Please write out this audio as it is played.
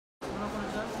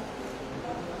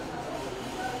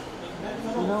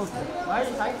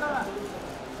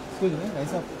Excuse me,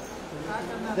 nice up.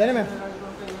 There, ma'am.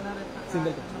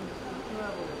 Single.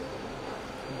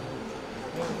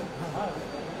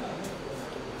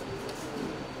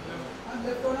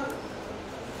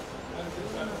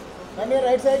 Come here,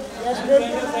 right side. Yes, straight.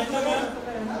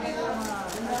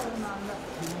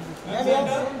 Ma'am,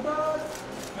 yes.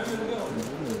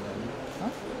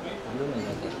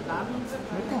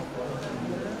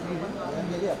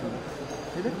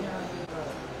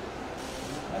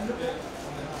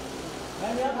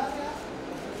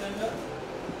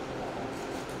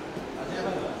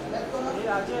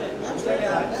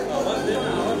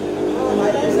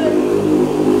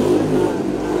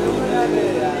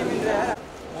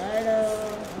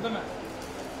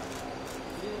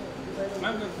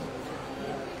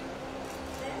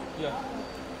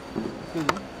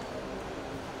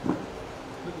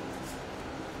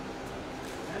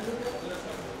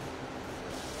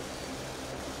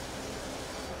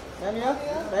 Ma'am, yeah,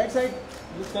 right side.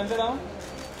 You stand down.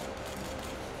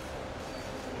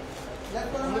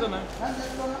 Left corner. Ma'am.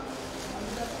 Left corner.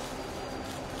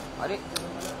 Are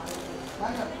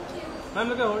Ma'am,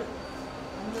 look at hold.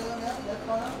 left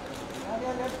corner.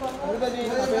 Ma'am, left corner. Amrita ji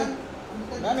यहाँ पे.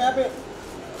 Ma'am यहाँ पे.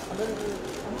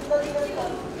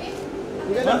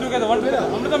 One together.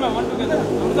 Amrita ma'am, one together.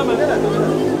 Amrita ma'am.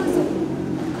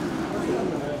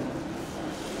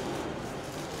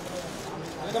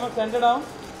 Malaika ma'am, center down.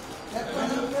 Left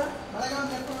corner. Malaika,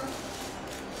 left corner.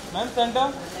 Ma'am, center.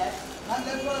 Ma'am,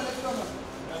 left corner.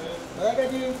 Malaika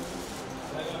ji.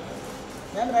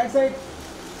 Ma'am right side.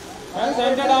 Ma'am,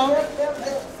 center down.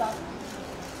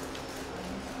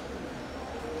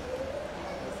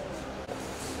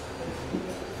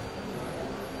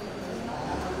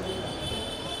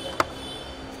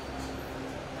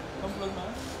 Come close,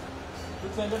 ma'am.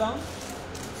 Put center down.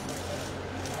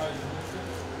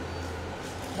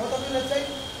 Both of you left side.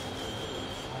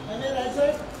 Ma'am right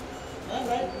side. Ma'am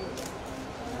right.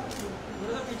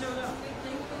 थोड़ा सा पीछे हो जाओ.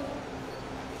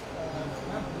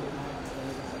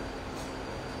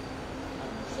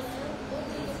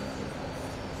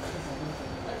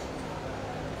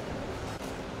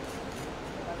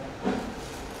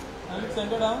 And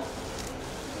center down.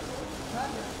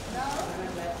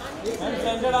 And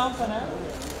center down, Sanjay.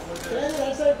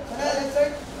 Right side. Left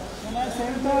side.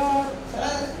 Center.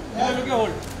 Now look at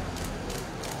hold.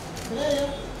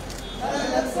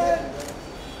 Left side.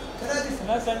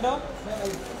 Now center.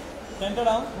 Center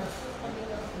down.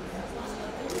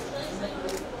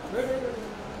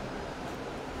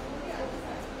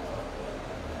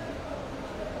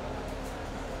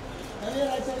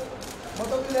 Right side.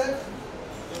 Both of you left.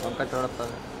 पंखा थोड़ा सा.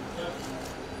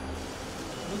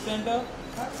 Look center.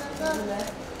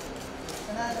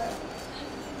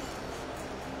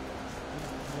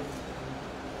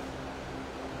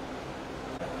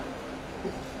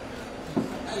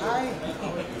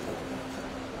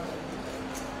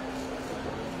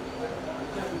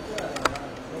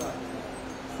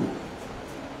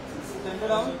 Center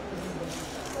down.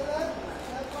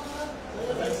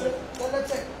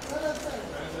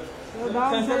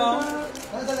 Center down.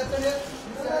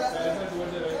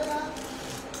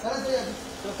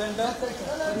 So center.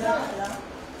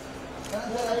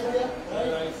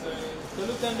 So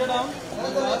look center down.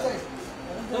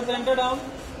 So center down.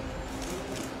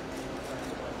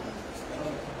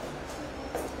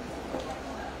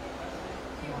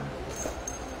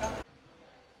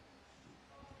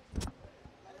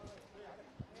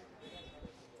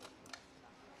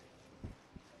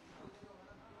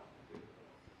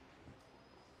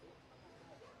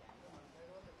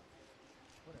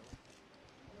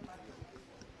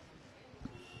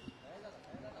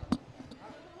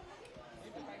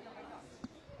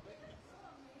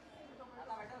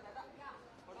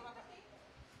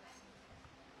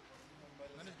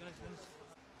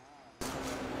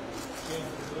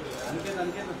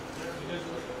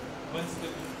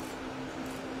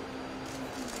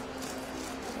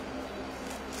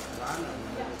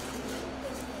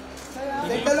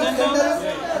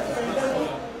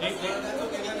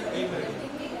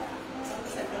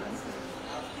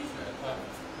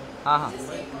 हाँ हाँ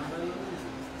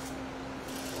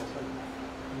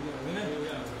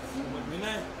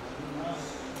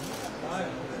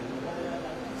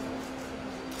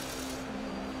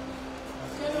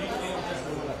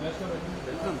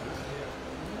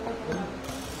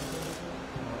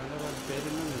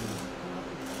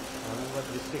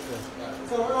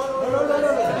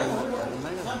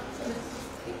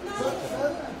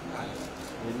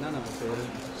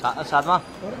सातवां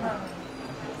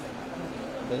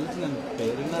తెలిసినాను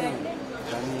పేరున్నాను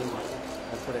కానీ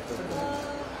అప్పుడెక్కడ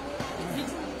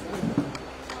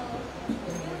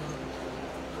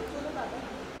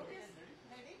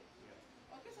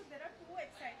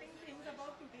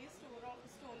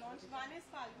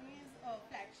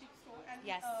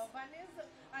Yes.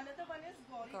 Another one is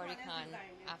Gauri Khan Khan, has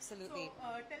designed it. absolutely. So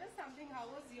tell us something. How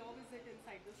was your visit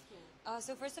inside the store?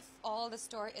 So first of all, the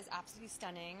store is absolutely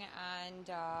stunning, and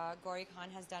Gauri Khan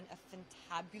has done a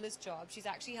fantabulous job. She's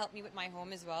actually helped me with my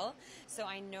home as well. So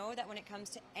I know that when it comes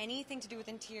to anything to do with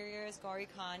interiors, Gauri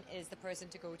Khan is the person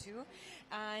to go to.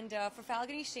 And for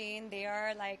alguni-Shane, they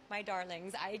are like my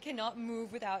darlings. I cannot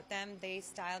move without them. They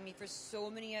style me for so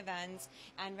many events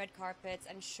and red carpets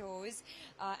and shows,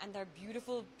 and they're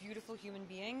beautiful, beautiful human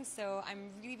beings. So I'm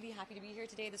really, really happy to be here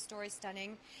today. The store is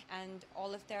stunning, and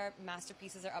all of their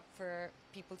masterpieces are up for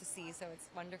people to see. So it's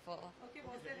wonderful. Okay,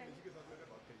 was there any? इसी के साथ में अगर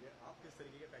बात करिए, आप किस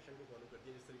तरीके के फैशन को फॉलो करती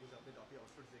हैं? जिस तरीके से आपने काफी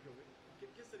आउटफिट्स देखे होंगे,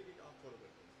 किस तरीके का आप फॉलो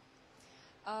करते हैं?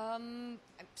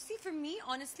 See, for me,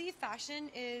 honestly, fashion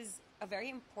is a very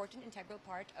important, integral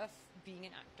part of being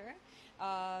an actor.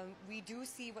 We do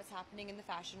see what's happening in the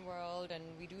fashion world, and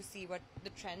we do see what the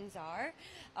trends are.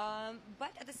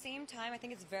 But at the same time, I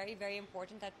think it's very, very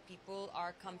important that people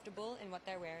are comfortable in what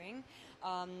they're wearing,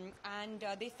 and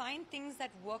they find things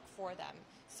that work for them.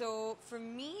 So for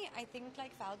me, I think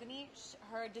like Falguni,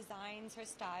 her designs, her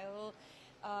style,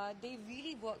 they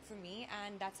really work for me,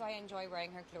 and that's why I enjoy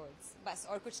wearing her clothes. Bas,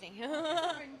 aur kuch nahi.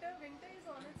 Winter is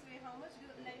on its way. How much do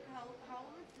you,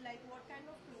 what kind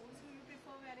of clothes do you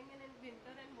prefer wearing in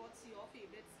winter, and what's your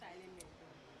favorite style in winter?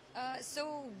 So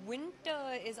winter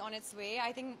is on its way.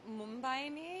 I think Mumbai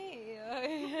में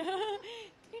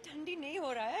इतनी ठंडी नहीं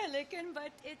हो रहा है, लेकिन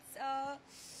but it's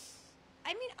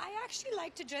I mean, I actually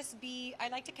like to I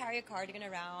like to carry a cardigan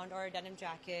around or a denim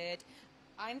jacket.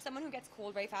 I'm someone who gets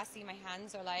cold very fast. See, my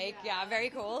hands are like, yeah, very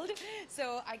cold.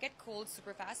 So I get cold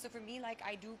super fast. So for me, like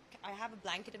I have a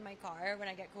blanket in my car when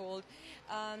I get cold.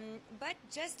 But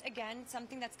just again,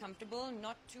 something that's comfortable,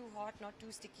 not too hot, not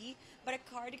too sticky. But a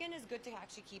cardigan is good to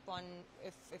actually keep on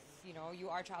if you know you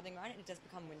are traveling around and it does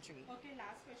become wintry. Okay,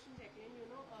 last question, Jacqueline. You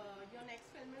know, your next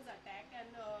film is Attack,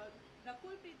 and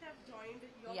Rakul Preet have joined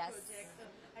your project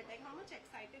Attack. How much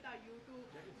excited are you to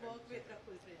work with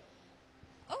Rakul Preet?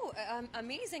 Oh,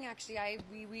 amazing! Actually,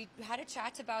 we had a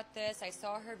chat about this. I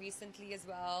saw her recently as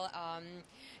well.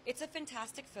 It's a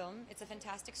fantastic film. It's a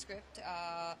fantastic script.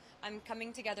 I'm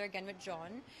coming together again with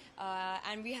John,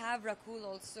 and we have Rakul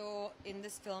also in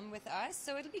this film with us.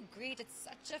 So it'll be great. It's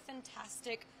such a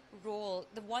fantastic role.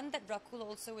 The one that Rakul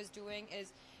also is doing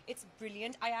it's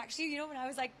brilliant. I actually, you know, when I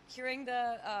was like hearing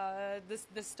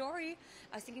the story,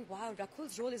 I was thinking, wow,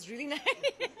 Rakul's role is really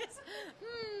nice.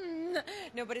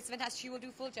 No, but it's fantastic. She will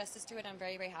do full justice to it. I'm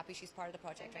very, very happy she's part of the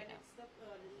project right now.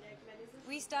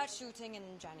 We start shooting in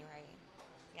January.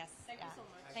 Yes. Thank you so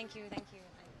much. Thank you. Thank you.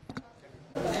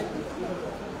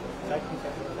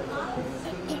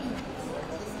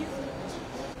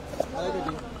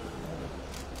 Malaika.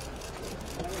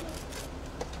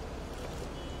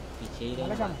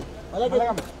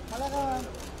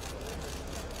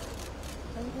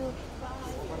 Thank you. Thank you so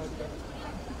much.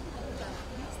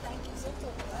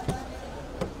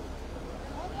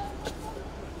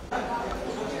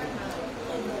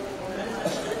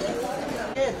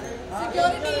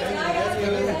 Security.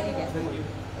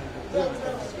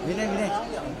 Vinay.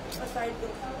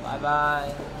 Bye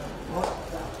bye.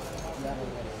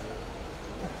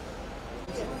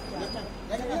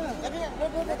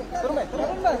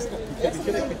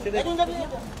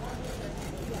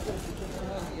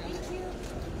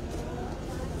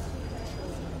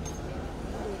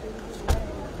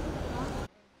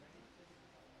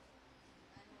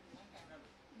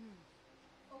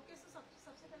 Okay, सो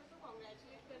सबसे पहले तो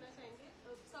congratulate करना चाहेंगे.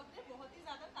 सबने बहुत ही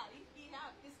ज़्यादा तारीफ की है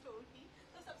आपके स्टोर की.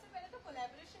 तो सबसे पहले तो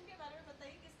कोलैबोरेशन के बारे में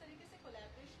बताइए, किस तरीके से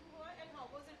कोलैबोरेशन हुआ and how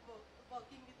was it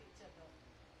working with each other?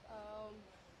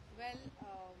 When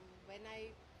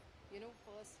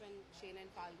first when Shane and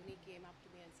Falguni came up to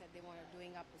me and said they were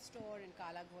doing up a store in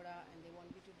Kala Ghoda and they want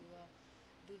me to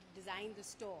design the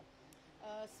store.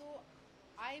 So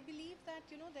I believe that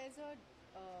there's a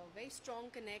very strong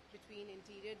connect between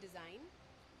interior design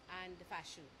and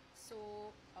fashion. So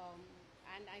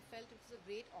and I felt it was a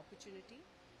great opportunity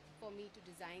for me to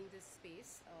design this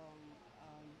space.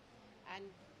 And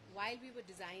while we were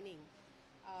designing,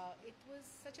 it was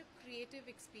such a creative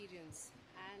experience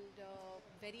and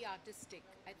very artistic.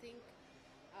 I think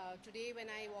today when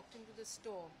I walked into the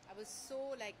store, I was so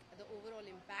the overall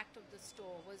impact of the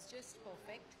store was just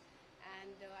perfect.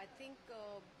 And I think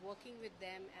working with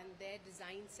them and their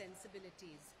design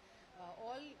sensibilities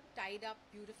all tied up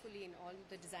beautifully in all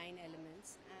the design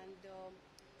elements. And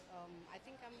I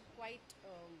think I'm quite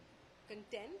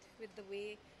content with the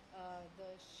way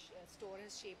the store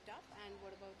has shaped up. And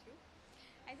what about you?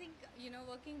 I think,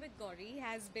 working with Gauri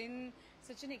has been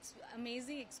such an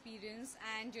amazing experience,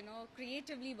 and,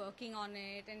 creatively working on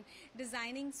it and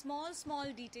designing small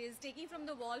details, taking from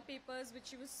the wallpapers, which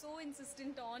she was so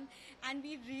insistent on. And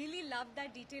we really loved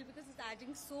that detail because it's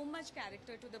adding so much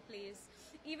character to the place.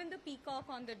 Even the peacock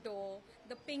on the door,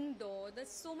 the pink door, there's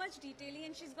so much detailing,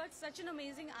 and she's got such an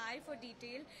amazing eye for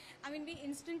detail. I mean, we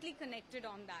instantly connected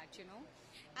on that,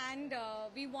 And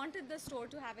we wanted the store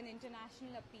to have an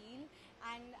international appeal,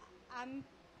 and I'm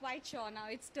quite sure now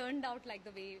it's turned out like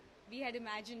the way we had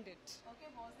imagined it. Okay,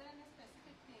 was there any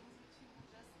specific things which you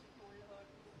just told her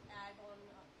to add on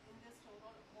in this store,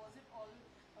 or was it all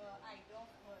idea of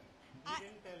her? We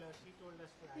didn't tell her, she told us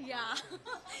to add. Yeah.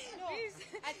 No,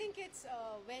 I think it's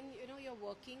when you're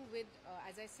working with,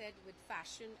 as I said, with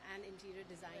fashion and interior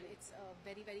design, it's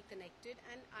very connected,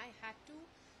 and I had to,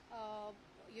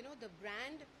 the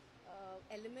brand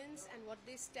elements and what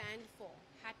they stand for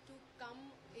had to come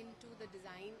into the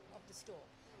design of the store,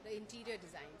 the interior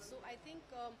design. So I think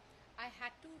I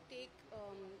had to take,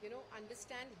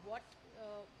 understand what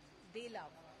they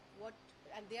love,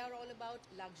 and they are all about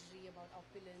luxury, about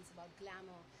opulence, about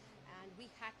glamour, and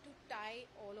we had to tie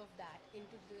all of that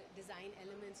into the design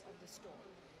elements of the store.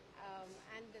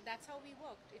 And that's how we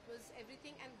worked. It was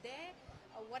everything, and there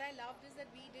what I loved is that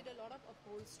we did a lot of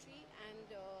upholstery and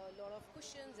a lot of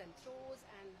cushions and throws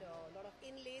and a lot of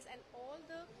inlays, and all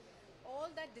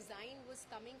that design was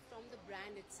coming from the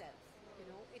brand itself.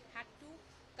 It had to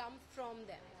come from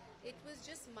them. It was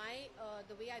just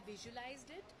the way I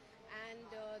visualized it, and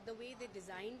the way they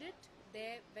designed it,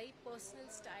 their very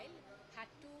personal style had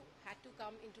to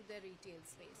come into their retail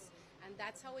space, and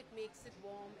that's how it makes it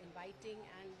warm, inviting,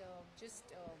 and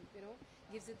just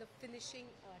gives it the finishing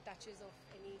touches of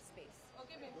any space.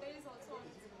 Okay, winter is also on.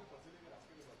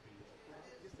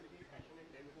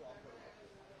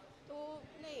 So,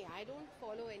 no, I don't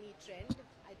follow any trend.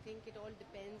 I think it all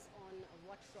depends on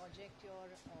what project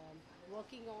you're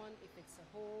working on. If it's a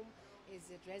home, is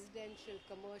it residential,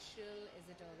 commercial, is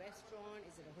it a restaurant,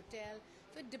 is it a hotel?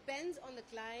 So it depends on the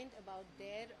client about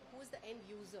who is the end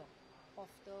user of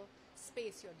the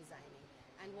space you're designing,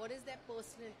 and what is their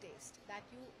personal taste that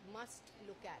you must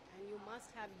look at, and you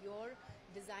must have your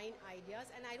design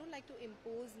ideas. And I don't like to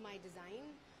impose my design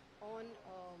on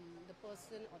the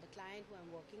person or the client who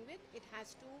I'm working with. It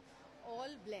has to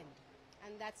all blend,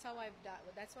 and that's how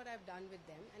that's what I've done with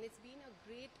them, and it's been a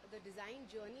great. The design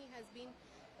journey has been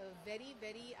very,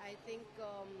 I think.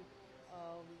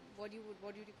 What do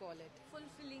you call it?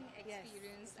 Fulfilling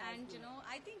experience, Yes, and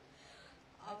I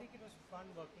think it was fun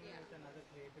working with another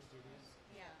creative genius.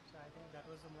 Yeah. So I think that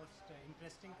was the most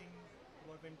interesting thing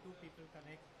about when two people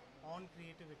connect on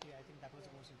creativity. I think that was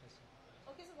the most interesting.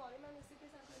 Okay, so Gauri ma'am, इसी के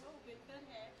साथ winter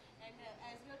है, and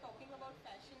as we are talking about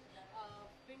fashion,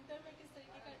 winter में किस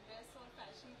तरीके का dress और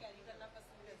fashion carry करना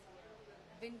पसंद करती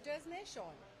हैं? Winters में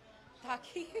shawl,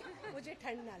 ताकि मुझे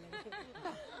ठंड ना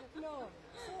लगे. No,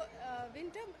 so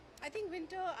winter. I think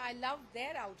winter. I love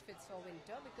their outfits for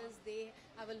winter because they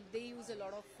use a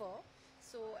lot of fur,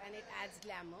 so, and it adds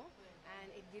glamour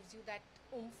and it gives you that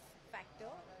oomph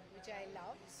factor, which I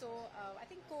love. So I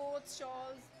think coats,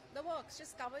 shawls, the works.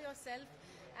 Just cover yourself,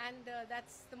 and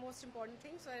that's the most important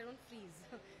thing, so I don't freeze.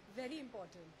 Very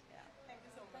important. Yeah. Thank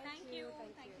you so much.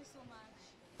 thank you so much.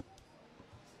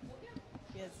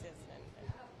 Yes,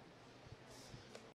 ma'am.